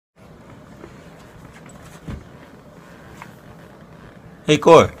Hey,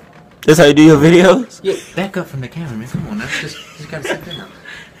 Core. This how you do your videos? Yeah, back up from the camera, man. Come on, now. Just gotta sit down.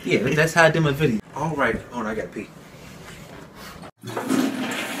 Yeah, that's how I do my video. All right, hold on, I gotta pee.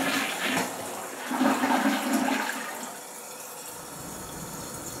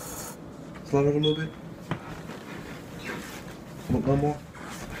 Slide over a little bit. One more.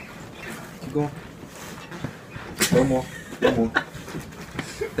 Keep going. One more. One more.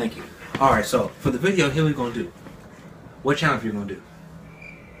 Thank you. All right, so for the video, here we gonna do. What challenge you gonna do?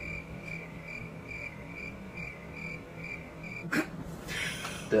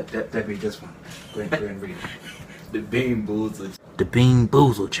 That'd be this one. Go ahead and read it. The Bean Boozled. The Bean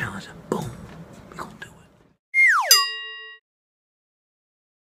Boozled challenge. Boom. We gonna do it.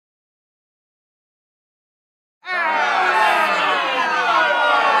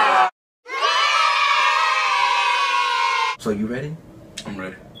 So you ready? I'm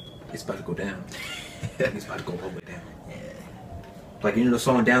ready. It's about to go down. It's about to go all the way down. Yeah. Like, you know the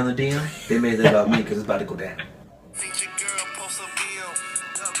song Down the DM? They made that about me because it's about to go down.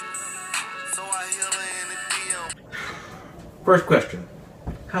 First question.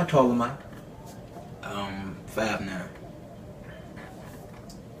 How tall am I? 5'9".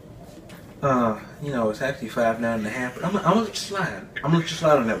 You know, it's actually 5'9.5", but I'm gonna let you slide. I'm gonna let you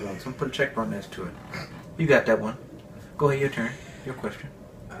slide on that one, so I'm gonna put a check mark next to it. You got that one. Go ahead, your turn. Your question.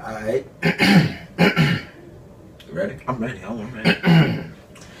 Alright. You ready? I'm ready. I'm ready.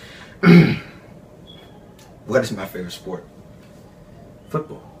 What is my favorite sport?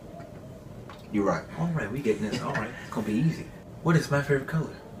 Football. You're right. Alright, we getting this. Alright, it's gonna be easy. What is my favorite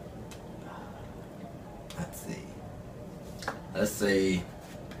color? Let's see. Let's say...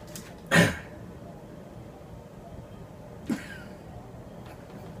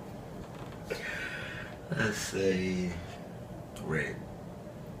 Let's say... red.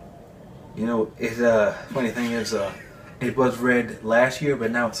 You know, it's funny thing is, it was red last year, but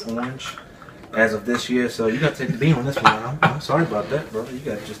now it's orange as of this year. So you gotta take the beam on this one. I'm sorry about that, brother. You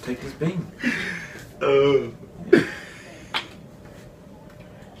gotta just take this beam. Oh.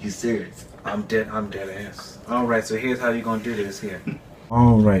 You serious? I'm dead ass. Alright, so here's how you're gonna do this here.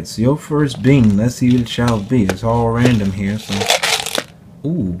 Alright, so your first beam, let's see what it shall be. It's all random here, so.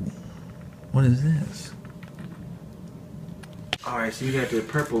 Ooh. What is this? Alright, so you got the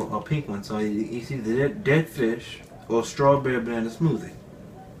purple or pink one, so you see the dead fish or strawberry banana smoothie.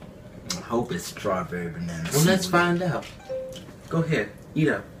 I hope it's strawberry banana smoothie. Well, let's find out. Go ahead, eat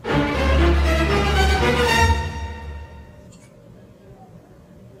up.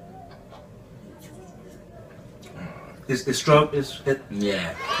 It's straw.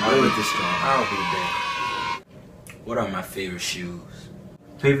 Yeah, I like the straw. I'll be there. What are my favorite shoes?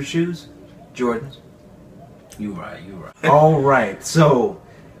 Favorite shoes? Jordans. You right, you right. Alright, so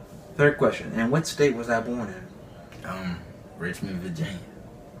third question. And what state was I born in? Richmond, Virginia.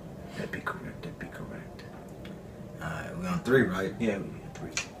 That'd be correct. That'd be correct. Alright, we on 3, right? Yeah, we got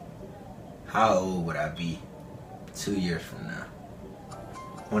 3. How old would I be 2 years from now?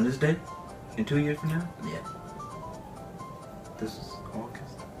 On this day? In 2 years from now? Yeah. This is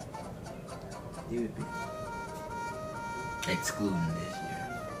August. You would be Excluding this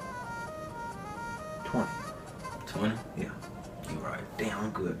year. 20. 20? Yeah. You right. Damn, I'm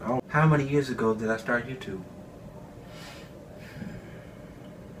good. Oh. How many years ago did I start YouTube?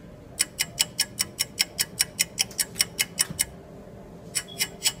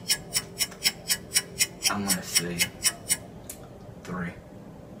 I'm gonna say 3.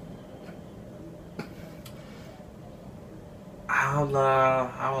 I'll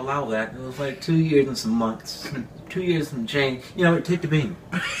allow that. It was like 2 years and some months. 2 years and some change. You know, take the bean.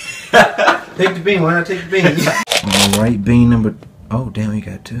 Take the bean. Why not take the bean? Alright, bean number... Oh, damn, you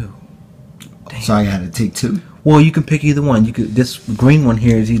got 2. Damn. So I gotta take 2? Well, you can pick either one. You could. This green one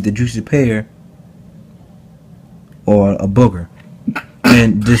here is either juicy pear or a booger.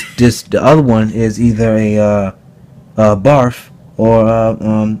 And the other one is either a barf or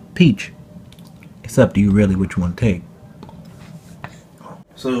peach. It's up to you really which one to take.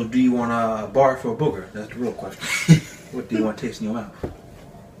 So do you want a barf or a booger? That's the real question. What do you want to taste in your mouth?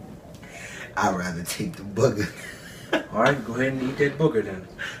 I'd rather take the booger. Alright, go ahead and eat that booger then.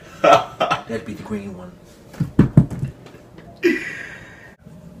 That'd be the green one.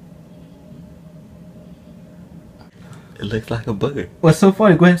 It looks like a booger. What's so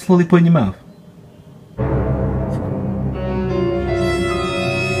funny? Go ahead and slowly put it in your mouth.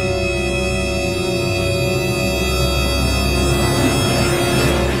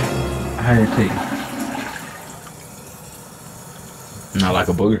 How did it taste? Not like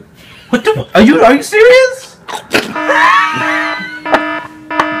a booger. What the? Are you serious?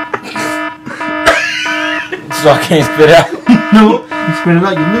 So I can't spit out. No, You spit it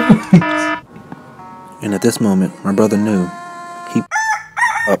out, you lose. And at this moment, my brother knew he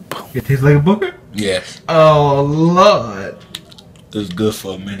up. It tastes like a booger? Yes. Oh, Lord. It was good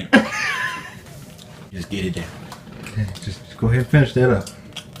for a minute. Just get it down. Okay, just go ahead and finish that up.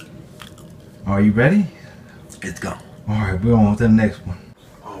 Are you ready? It's gone. Alright, we're on to the next one.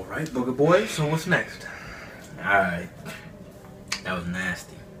 Alright, Booger Boy, so what's next? Alright. That was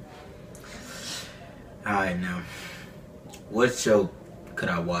nasty. Alright, now. What show could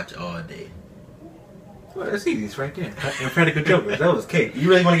I watch all day? Well, that's easy. It's right there. Impractical Jokers. That was cake. You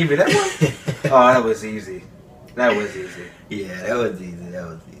really want to give me that one? Oh, that was easy. That was easy. Yeah, that was easy. That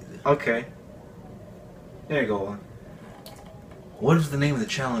was easy. Okay. There you go. What is the name of the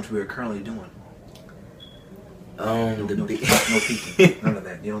challenge we are currently doing? No peeking. None of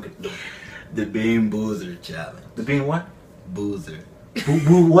that. You don't get to know. The Bean Boozer Challenge. The bean what? Boozer.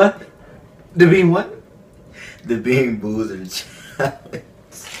 Boo what? The bean what? The Bean Boozer Challenge.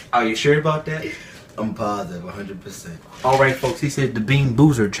 Are you sure about that? I'm positive, 100%. Alright, folks. He said the Bean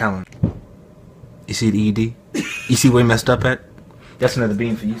Boozer Challenge. You see the ED? You see where he messed up at? That's another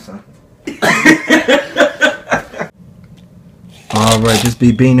bean for you, son. Alright, this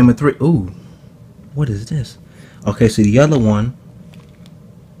be bean number 3. Ooh. What is this? Okay, so the other one.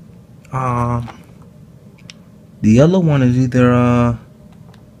 The other one is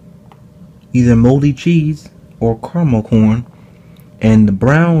either moldy cheese or caramel corn, and the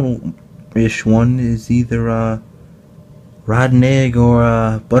brownish one is either rotten egg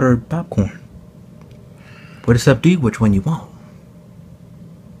or buttered popcorn. But it's up to you which one you want.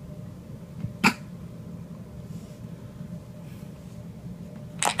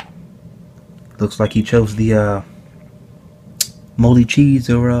 Looks like you chose the moldy cheese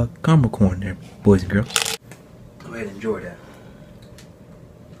or caramel corn there, boys and girls. Go ahead and enjoy that.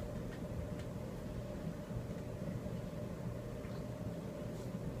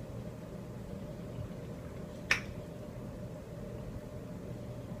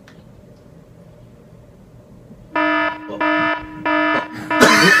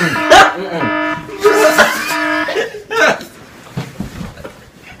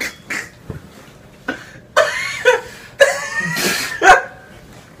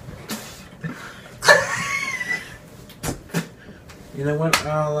 You know what?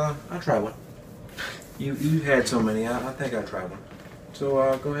 I'll try one. You had so many. I think I'll try one.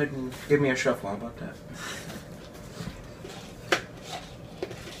 So go ahead and give me a shuffle. How about that?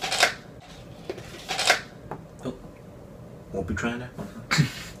 Oh, won't be trying that one. Huh?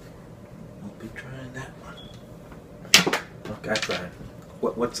 Won't be trying that one. Okay, I tried.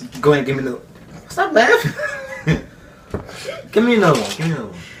 What's? Go ahead and give me the. Stop laughing. Give me another one. Give me another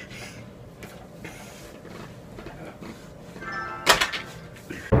one.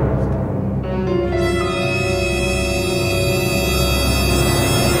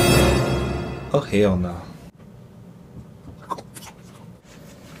 Oh, hell no.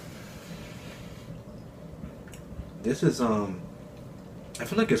 This is, I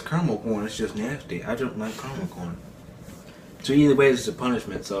feel like it's caramel corn. It's just nasty. I don't like caramel corn. So either way, it's a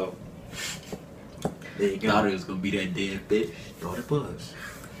punishment, so. There you go. Thought it was going to be that dead fish. Thought it was.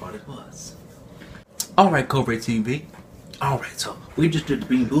 Thought it was. Alright, Cobra TV. Alright, so we just did the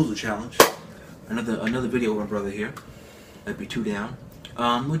Bean Boozled challenge. Another video with my brother here. That'd be 2 down.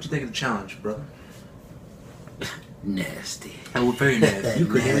 What'd you think of the challenge, brother? Nasty. That was very nasty. You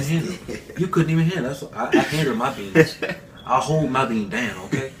couldn't even handle it. You couldn't even handle it. That's what, I handle my beans. I'll hold my bean down,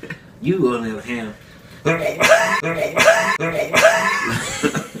 okay? You, on the other hand,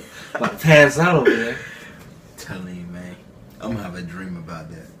 about to pass out over there. Telling you, man. I'm gonna have a dream about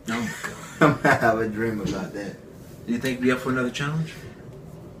that. Oh my God. I'm gonna have a dream about that. Do you think you'll be up for another challenge?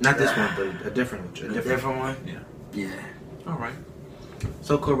 Not this one, but a different one. A different one? Yeah. Yeah. Alright.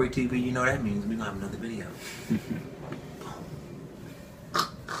 So, Cobra TV, you know that means we're gonna have another video.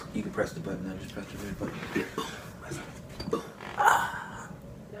 You can press the button now, just press the red button. Boom.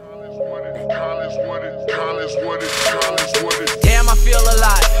 Damn, I feel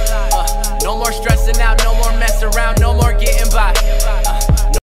alive. No more stressing out, no more messing around, no more getting by.